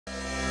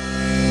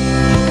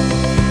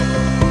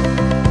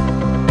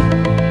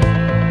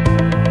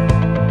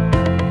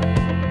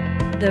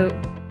the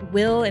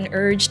will and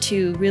urge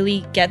to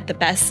really get the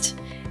best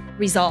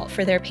result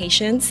for their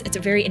patients. It's a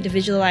very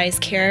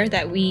individualized care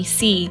that we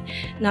see,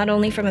 not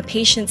only from a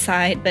patient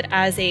side, but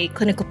as a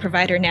clinical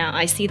provider now.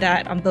 I see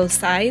that on both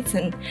sides,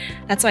 and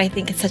that's why I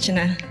think it's such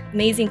an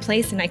amazing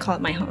place, and I call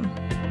it my home.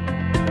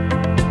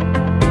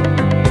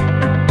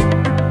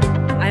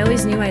 I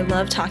always knew I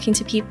loved talking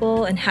to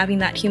people and having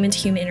that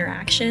human-to-human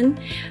interaction.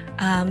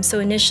 So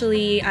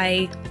initially,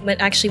 I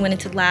actually went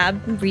into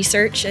lab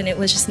research, and it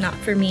was just not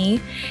for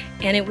me.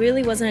 And it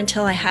really wasn't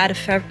until I had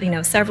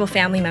several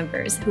family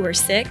members who were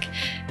sick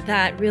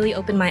that really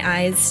opened my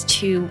eyes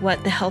to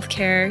what the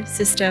healthcare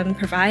system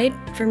provide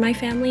for my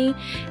family,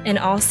 and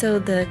also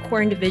the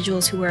core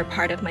individuals who were a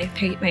part of my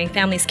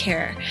family's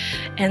care.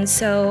 And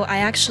so I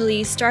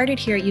actually started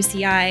here at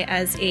UCI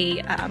as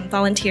a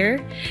volunteer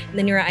in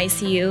the neuro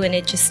ICU, and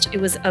it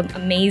was an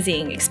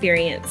amazing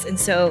experience. And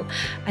so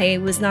I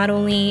was not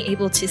only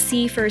able to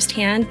see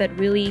firsthand, but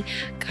really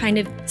kind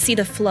of see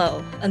the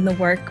flow and the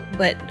work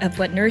of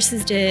what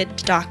nurses did,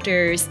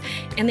 doctors,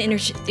 and the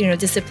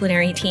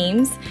interdisciplinary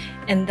teams.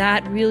 And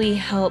that really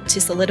helped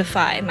to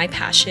solidify my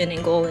passion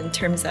and goal in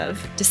terms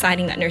of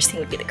deciding that nursing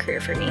would be the career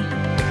for me.